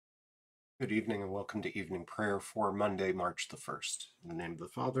Good evening and welcome to evening prayer for Monday, March the 1st. In the name of the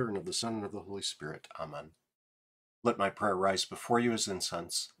Father, and of the Son, and of the Holy Spirit. Amen. Let my prayer rise before you as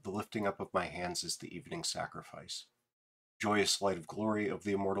incense. The lifting up of my hands is the evening sacrifice. Joyous light of glory of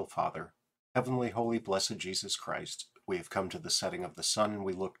the immortal Father, heavenly, holy, blessed Jesus Christ, we have come to the setting of the sun, and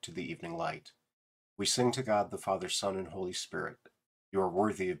we look to the evening light. We sing to God, the Father, Son, and Holy Spirit. You are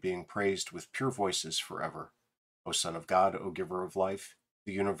worthy of being praised with pure voices forever. O Son of God, O Giver of life,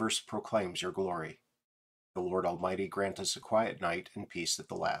 the universe proclaims your glory. The Lord Almighty grant us a quiet night and peace at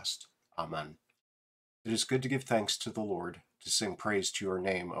the last. Amen. It is good to give thanks to the Lord, to sing praise to your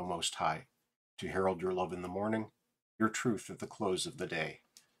name, O Most High, to herald your love in the morning, your truth at the close of the day.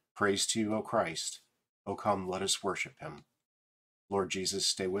 Praise to you, O Christ. O come, let us worship him. Lord Jesus,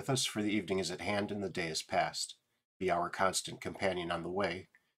 stay with us, for the evening is at hand and the day is past. Be our constant companion on the way.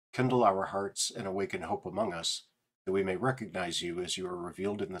 Kindle our hearts and awaken hope among us, that we may recognize you as you are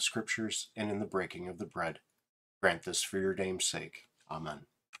revealed in the Scriptures and in the breaking of the bread. Grant this for your name's sake. Amen.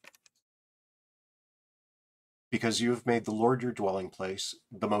 Because you have made the Lord your dwelling place,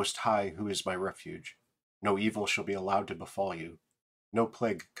 the Most High, who is my refuge, no evil shall be allowed to befall you, no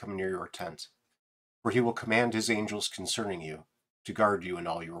plague come near your tent. For he will command his angels concerning you, to guard you in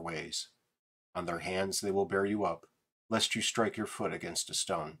all your ways. On their hands they will bear you up, lest you strike your foot against a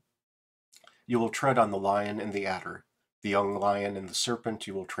stone. You will tread on the lion and the adder, the young lion and the serpent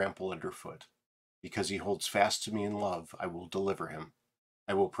you will trample underfoot. Because he holds fast to me in love, I will deliver him.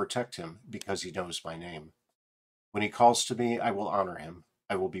 I will protect him, because he knows my name. When he calls to me, I will honor him.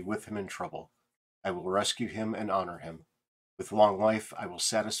 I will be with him in trouble. I will rescue him and honor him. With long life I will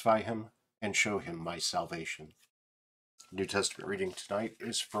satisfy him and show him my salvation. New Testament reading tonight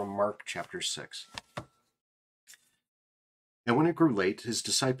is from Mark chapter 6. And when it grew late, his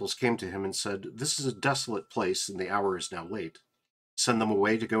disciples came to him and said, "This is a desolate place, and the hour is now late. Send them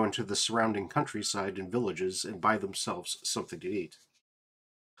away to go into the surrounding countryside and villages and buy themselves something to eat."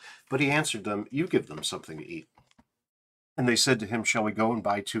 But he answered them, "You give them something to eat." And they said to him, "Shall we go and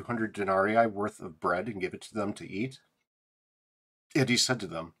buy 200 denarii worth of bread and give it to them to eat?" And he said to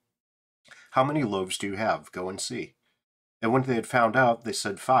them, "How many loaves do you have? Go and see." And when they had found out, they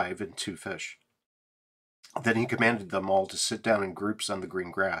said, 5 and 2 fish. Then he commanded them all to sit down in groups on the green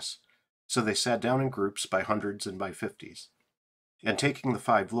grass. So they sat down in groups by hundreds and by fifties. And taking the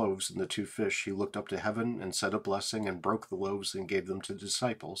 5 loaves and the 2 fish, he looked up to heaven and said a blessing and broke the loaves and gave them to the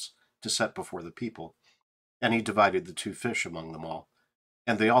disciples to set before the people. And he divided the 2 fish among them all.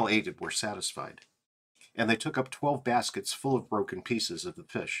 And they all ate and were satisfied. And they took up 12 baskets full of broken pieces of the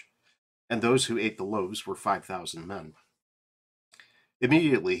fish. And those who ate the loaves were 5,000 men.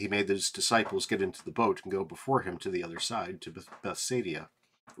 Immediately he made his disciples get into the boat and go before him to the other side, to Bethsaida,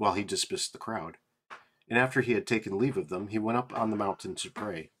 while he dismissed the crowd. And after he had taken leave of them, he went up on the mountain to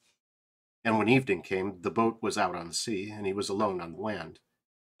pray. And when evening came, the boat was out on the sea, and he was alone on the land.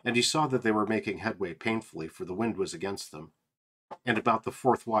 And he saw that they were making headway painfully, for the wind was against them. And about the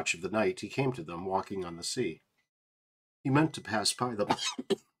 4th watch of the night he came to them, walking on the sea. He meant to pass by them,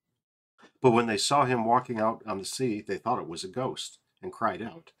 but when they saw him walking out on the sea, they thought it was a ghost, and cried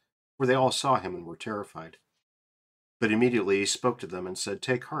out, for they all saw him and were terrified. But immediately he spoke to them and said,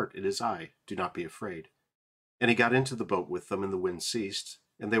 "Take heart, it is I, do not be afraid." And he got into the boat with them, and the wind ceased,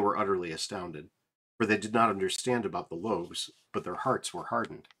 and they were utterly astounded, for they did not understand about the loaves, but their hearts were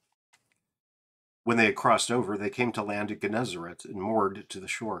hardened. When they had crossed over, they came to land at Gennesaret and moored to the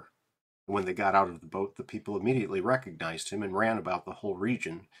shore. And when they got out of the boat, the people immediately recognized him and ran about the whole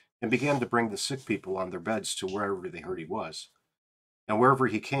region, and began to bring the sick people on their beds to wherever they heard he was. And wherever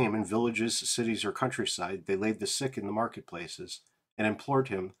he came, in villages, cities, or countryside, they laid the sick in the marketplaces, and implored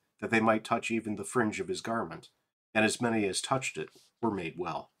him that they might touch even the fringe of his garment. And as many as touched it were made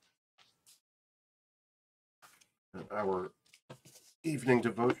well. Our evening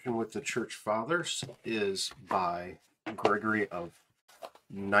devotion with the Church Fathers is by Gregory of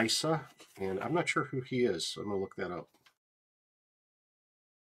Nyssa, and I'm not sure who he is, so I'm going to look that up.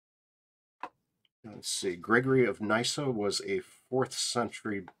 Let's see. Gregory of Nyssa was a 4th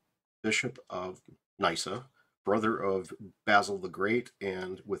century bishop of Nyssa, brother of Basil the Great,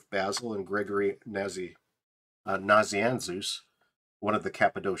 and with Basil and Gregory Nazianzus, one of the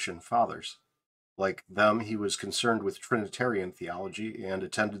Cappadocian Fathers. Like them, he was concerned with Trinitarian theology and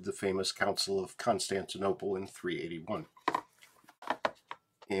attended the famous Council of Constantinople in 381.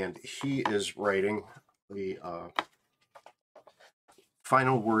 And he is writing the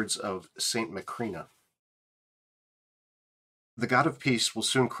final words of Saint Macrina. "The God of peace will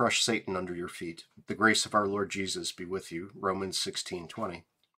soon crush Satan under your feet. The grace of our Lord Jesus be with you." Romans 16:20.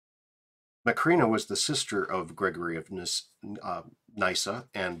 Macrina was the sister of Gregory of Nyssa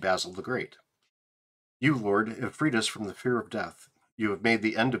and Basil the Great. You, Lord, have freed us from the fear of death. You have made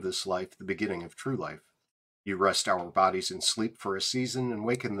the end of this life the beginning of true life. You rest our bodies in sleep for a season and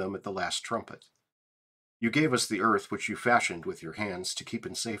waken them at the last trumpet. You gave us the earth which you fashioned with your hands to keep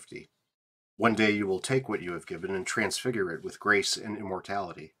in safety. One day you will take what you have given and transfigure it with grace and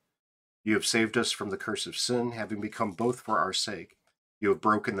immortality. You have saved us from the curse of sin, having become both for our sake. You have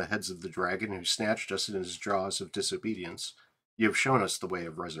broken the heads of the dragon who snatched us in his jaws of disobedience. You have shown us the way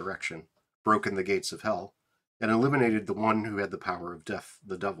of resurrection, broken the gates of hell, and eliminated the one who had the power of death,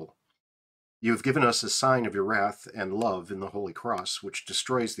 the devil. You have given us a sign of your wrath and love in the Holy Cross, which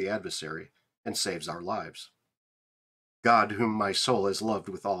destroys the adversary and saves our lives. God, whom my soul has loved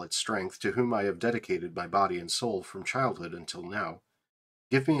with all its strength, to whom I have dedicated my body and soul from childhood until now,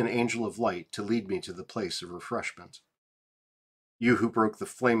 give me an angel of light to lead me to the place of refreshment. You who broke the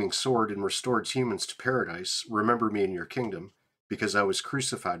flaming sword and restored humans to paradise, remember me in your kingdom, because I was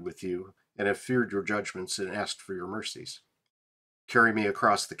crucified with you and have feared your judgments and asked for your mercies. Carry me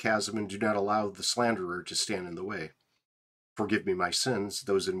across the chasm and do not allow the slanderer to stand in the way. Forgive me my sins,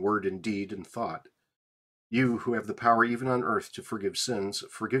 those in word and deed and thought. You who have the power even on earth to forgive sins,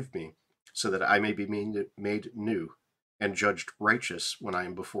 forgive me, so that I may be made new and judged righteous when I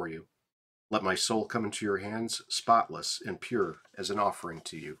am before you. Let my soul come into your hands, spotless and pure as an offering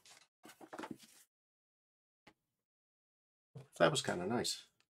to you. That was kind of nice.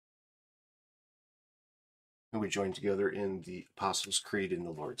 And we join together in the Apostles' Creed in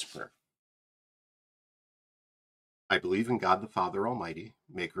the Lord's Prayer. I believe in God the Father Almighty,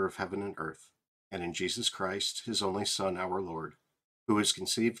 maker of heaven and earth, and in Jesus Christ, his only Son, our Lord, who was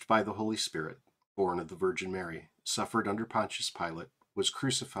conceived by the Holy Spirit, born of the Virgin Mary, suffered under Pontius Pilate, was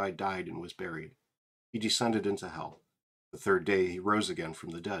crucified, died, and was buried. He descended into hell. The third day he rose again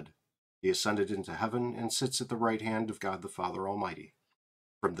from the dead. He ascended into heaven and sits at the right hand of God the Father Almighty.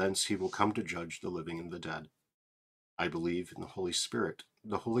 From thence he will come to judge the living and the dead. I believe in the Holy Spirit,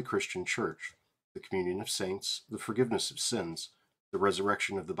 the holy Christian Church, the communion of saints, the forgiveness of sins, the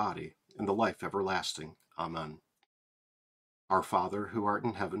resurrection of the body, and the life everlasting. Amen. Our Father, who art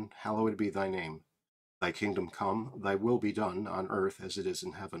in heaven, hallowed be thy name. Thy kingdom come, thy will be done, on earth as it is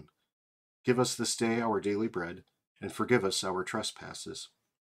in heaven. Give us this day our daily bread, and forgive us our trespasses,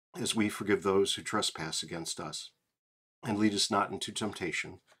 as we forgive those who trespass against us. And lead us not into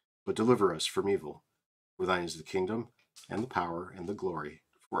temptation, but deliver us from evil. For thine is the kingdom, and the power, and the glory,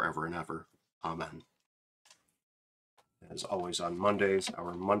 forever and ever. Amen. As always on Mondays,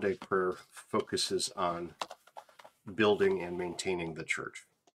 our Monday prayer focuses on building and maintaining the church.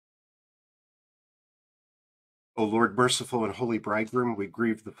 O Lord, merciful and holy bridegroom, we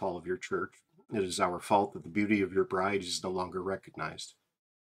grieve the fall of your church. It is our fault that the beauty of your bride is no longer recognized.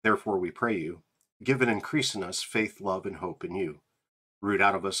 Therefore we pray you, give and increase in us faith, love, and hope in you. Root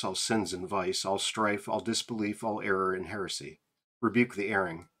out of us all sins and vice, all strife, all disbelief, all error and heresy. Rebuke the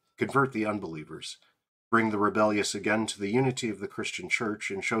erring, convert the unbelievers. Bring the rebellious again to the unity of the Christian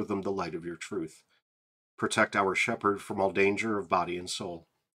church and show them the light of your truth. Protect our shepherd from all danger of body and soul.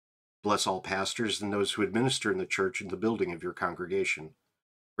 Bless all pastors and those who administer in the church and the building of your congregation.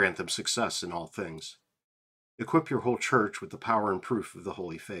 Grant them success in all things. Equip your whole church with the power and proof of the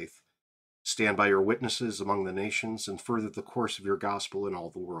holy faith. Stand by your witnesses among the nations and further the course of your gospel in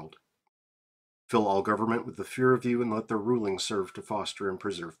all the world. Fill all government with the fear of you and let their ruling serve to foster and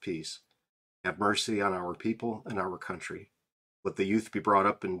preserve peace. Have mercy on our people and our country. Let the youth be brought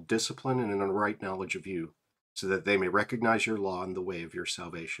up in discipline and in a right knowledge of you, so that they may recognize your law and the way of your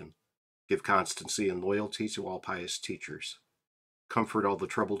salvation. Give constancy and loyalty to all pious teachers. Comfort all the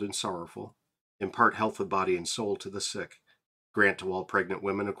troubled and sorrowful. Impart health of body and soul to the sick. Grant to all pregnant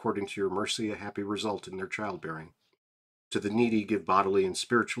women, according to your mercy, a happy result in their childbearing. To the needy give bodily and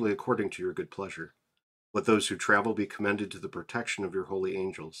spiritually according to your good pleasure. Let those who travel be commended to the protection of your holy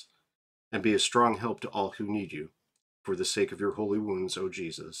angels, and be a strong help to all who need you. For the sake of your holy wounds, O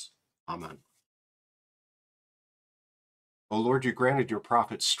Jesus. Amen. O Lord, you granted your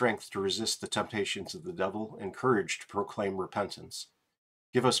prophets strength to resist the temptations of the devil and courage to proclaim repentance.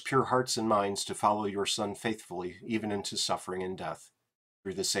 Give us pure hearts and minds to follow your Son faithfully, even into suffering and death.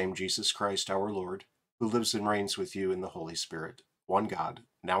 Through the same Jesus Christ our Lord, who lives and reigns with you in the Holy Spirit, one God,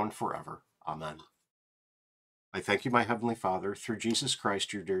 now and forever. Amen. I thank you, my heavenly Father, through Jesus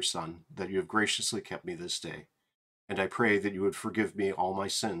Christ, your dear Son, that you have graciously kept me this day. And I pray that you would forgive me all my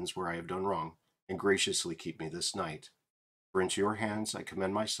sins where I have done wrong, and graciously keep me this night. For into your hands I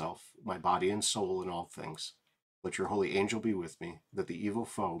commend myself, my body and soul, in all things. Let your holy angel be with me, that the evil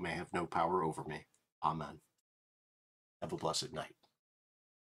foe may have no power over me. Amen. Have a blessed night.